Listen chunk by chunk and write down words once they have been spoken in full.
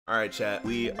All right, chat.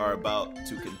 We are about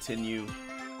to continue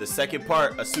the second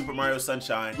part of Super Mario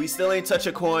Sunshine. We still ain't touch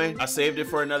a coin. I saved it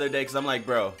for another day because I'm like,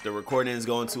 bro, the recording is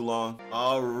going too long.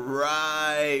 All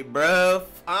right, bro.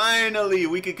 Finally,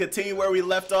 we can continue where we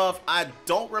left off. I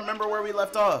don't remember where we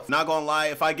left off. Not gonna lie,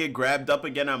 if I get grabbed up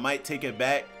again, I might take it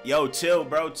back. Yo, chill,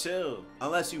 bro, chill.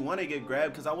 Unless you want to get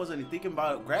grabbed, because I wasn't thinking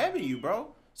about grabbing you, bro.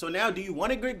 So now, do you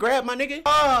want to get grabbed, my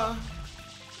nigga?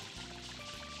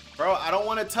 Bro, I don't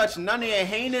want to touch none of your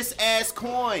heinous ass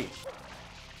coin.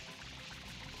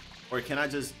 Or can I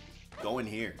just go in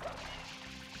here?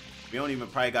 We don't even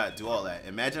probably gotta do all that.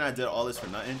 Imagine I did all this for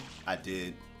nothing. I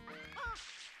did.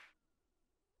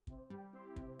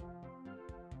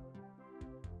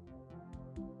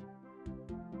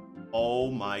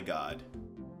 Oh my god.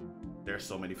 There's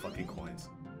so many fucking coins.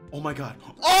 Oh my god.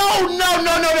 Oh no,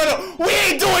 no, no, no, no. We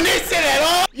ain't doing this shit at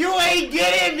all. You ain't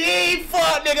getting me,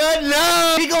 fuck nigga.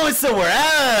 No. We going somewhere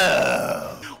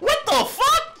else. What the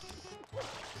fuck?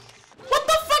 What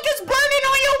the fuck is burning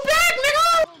on your back,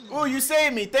 nigga? Oh, you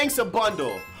saved me. Thanks a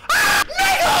bundle. Ah,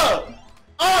 nigga!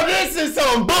 Oh, this is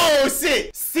some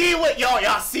bullshit. See what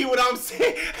y'all see what I'm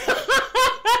saying?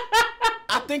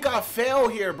 I think I fail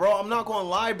here, bro. I'm not gonna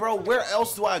lie, bro. Where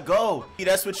else do I go?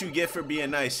 That's what you get for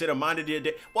being nice. Should have minded your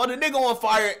day. Well, the nigga on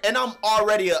fire, and I'm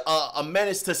already a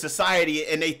menace to society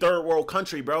in a third world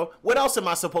country, bro. What else am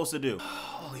I supposed to do?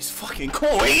 All these fucking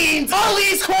coins. All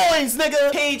these coins,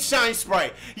 nigga. Cane Shine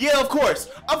Sprite. Yeah, of course.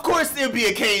 Of course there'll be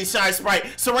a Cane Shine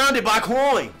Sprite surrounded by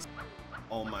coins.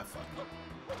 Oh my fuck.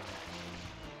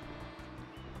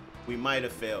 We might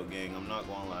have failed, gang. I'm not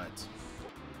gonna lie to you.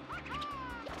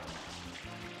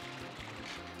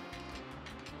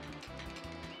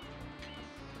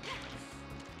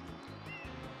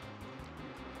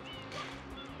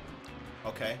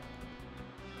 Okay.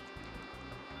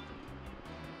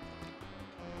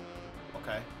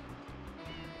 Okay.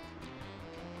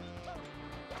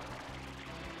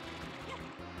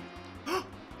 No!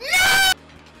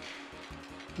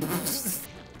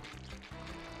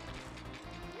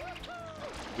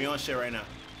 We on shit right now.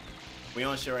 We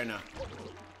on shit right now.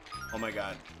 Oh my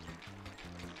god.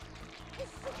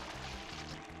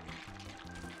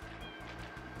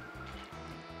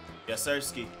 Yes,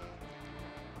 sirski.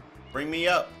 Bring me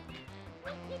up.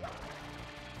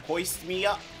 Hoist me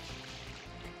up.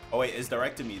 Oh wait, it's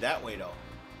directing me that way though.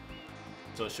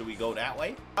 So should we go that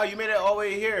way? Oh, you made it all the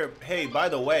way here. Hey, by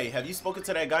the way, have you spoken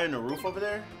to that guy on the roof over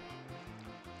there?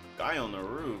 Guy on the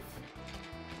roof.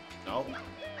 Nope.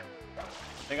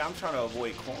 Nigga, I'm trying to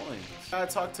avoid coins. I gotta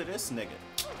talk to this nigga.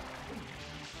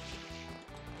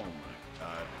 Oh my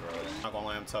god, bro. I'm not gonna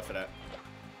lie, I'm tough for that.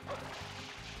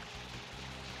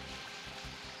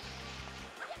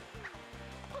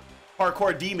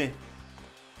 Parkour demon.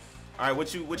 All right,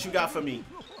 what you got for me?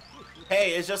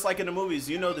 Hey, it's just like in the movies.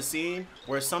 You know the scene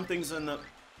where something's on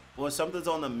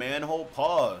the manhole.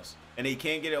 Pause, and they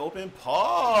can't get it open.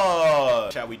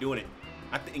 Pause. Chat, we doing it?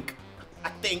 I think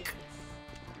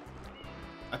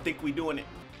we doing it.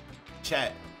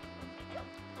 Chat,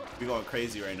 we going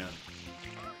crazy right now.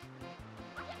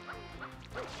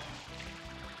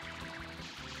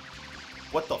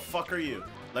 What the fuck are you?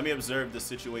 Let me observe the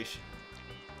situation.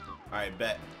 Alright,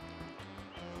 bet.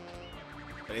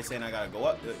 But they saying I gotta go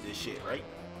up this shit, right?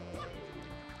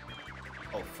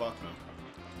 Oh, fuck no.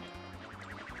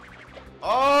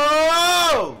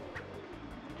 Oh!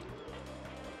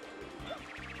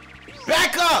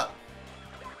 Back up!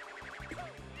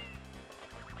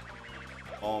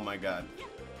 Oh my god.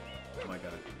 Oh my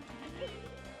god.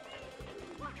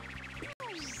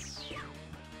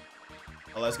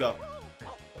 Oh, let's go.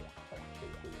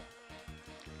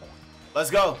 Let's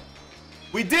go.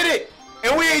 We did it!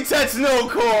 And we ain't touched no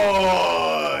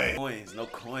coins! No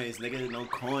coins, nigga. No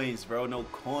coins, bro. No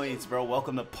coins, bro.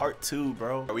 Welcome to part 2,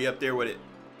 bro. Are we up there with it?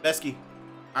 Besky.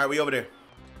 Alright, we over there.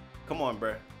 Come on,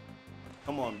 bro.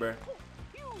 Come on, bro.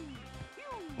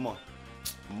 Come on.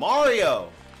 Mario!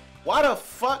 Why the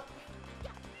fuck?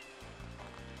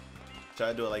 Should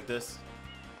I do it like this?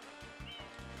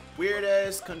 Weird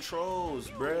ass controls,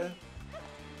 bruh.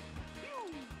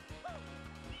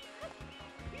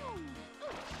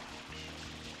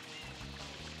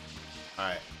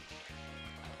 Alright,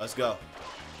 let's go.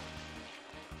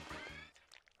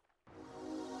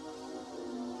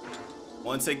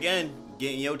 Once again,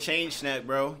 getting your change snack,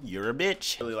 bro. You're a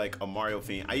bitch. Really like a Mario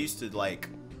fiend. I used to like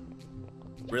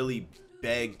really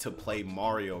beg to play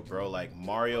Mario, bro. Like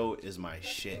Mario is my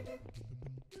shit.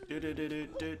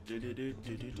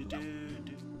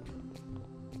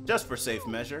 Just for safe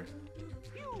measure.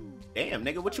 Damn,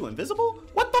 nigga, what you invisible?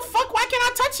 What the fuck? Why can't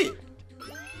I touch it?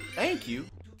 Thank you.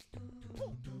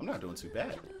 I'm not doing too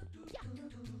bad.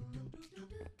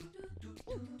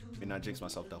 not jinx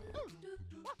myself though.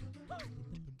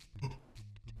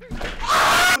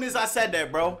 As soon as I said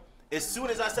that, bro. As soon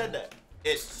as I said that.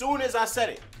 As soon as I said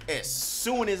it. As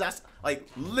soon as I, like,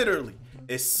 literally.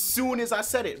 As soon as I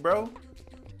said it, bro.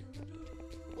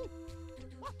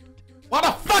 Why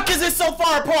the fuck is it so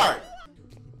far apart?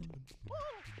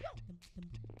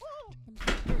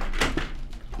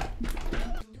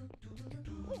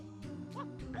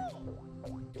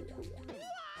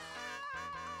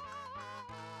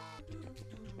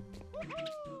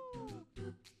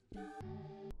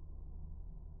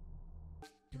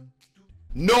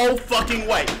 No fucking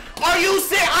way. Are you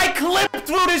saying I clipped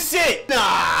through this shit? Nah.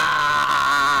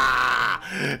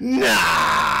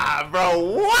 Nah,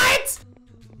 bro. What?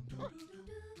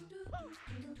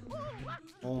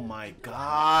 Oh my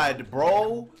god,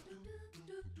 bro.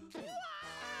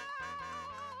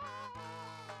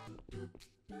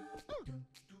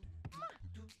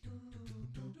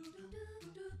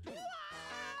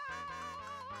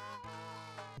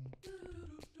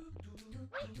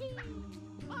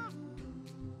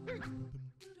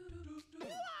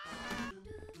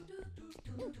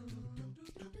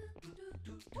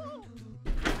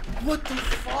 What the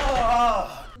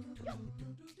fuck?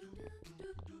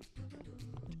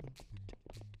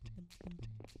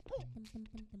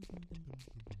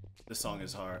 This song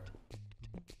is hard.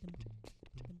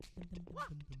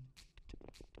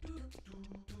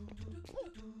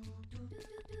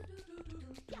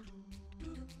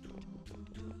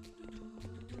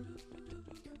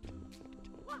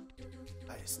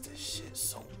 Why is this shit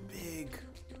so big?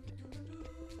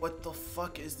 What the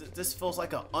fuck is this? This feels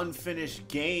like an unfinished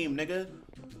game, nigga.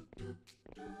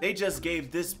 They just gave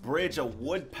this bridge a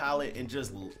wood palette and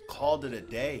just called it a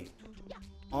day.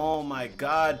 Oh my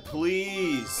god,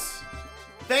 please.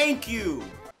 Thank you.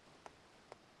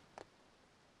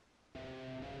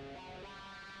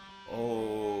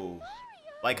 Oh.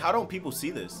 Like, how don't people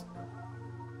see this?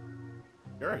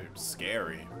 You're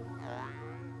scary.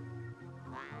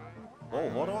 Oh,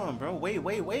 hold on, bro. Wait.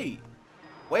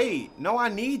 Wait, no, I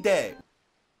need that.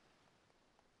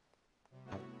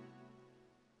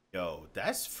 Yo,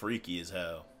 that's freaky as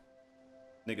hell.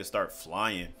 Niggas start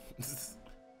flying.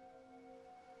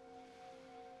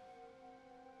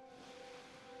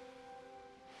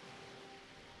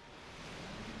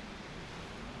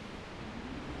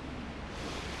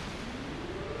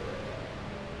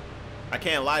 I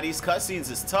can't lie, these cutscenes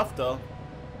is tough though.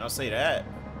 I'll say that.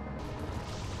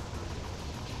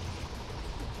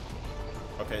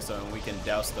 Okay, so we can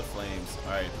douse the flames.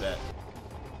 Alright, bet.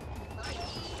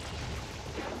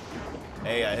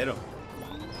 Hey, I hit him.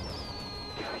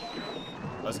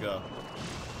 Let's go.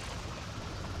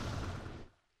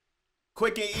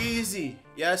 Quick and easy.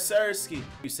 Yes, sirski.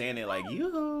 You saying it like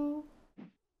you.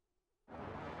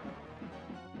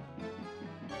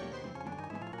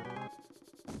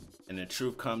 And the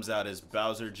truth comes out as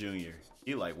Bowser Jr.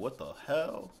 You like, what the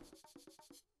hell?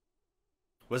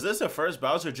 Was this the first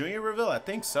Bowser Jr. reveal? I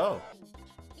think so.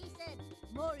 He said,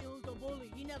 Mario's a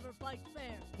bully, he never fights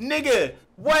fair. Nigga,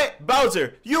 what?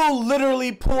 Bowser, you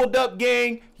literally pulled up,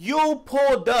 gang. You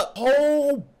pulled up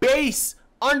whole base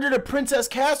under the Princess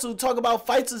Castle to talk about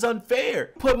fights is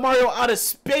unfair. Put Mario out of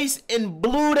space and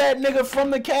blew that nigga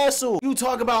from the castle. You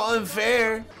talk about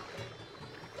unfair.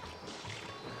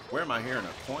 Where am I hearing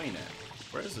a coin at?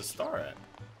 Where's the star at?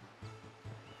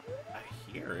 I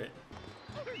hear it.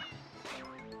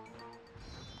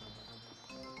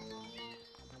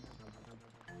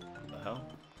 What the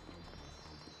hell?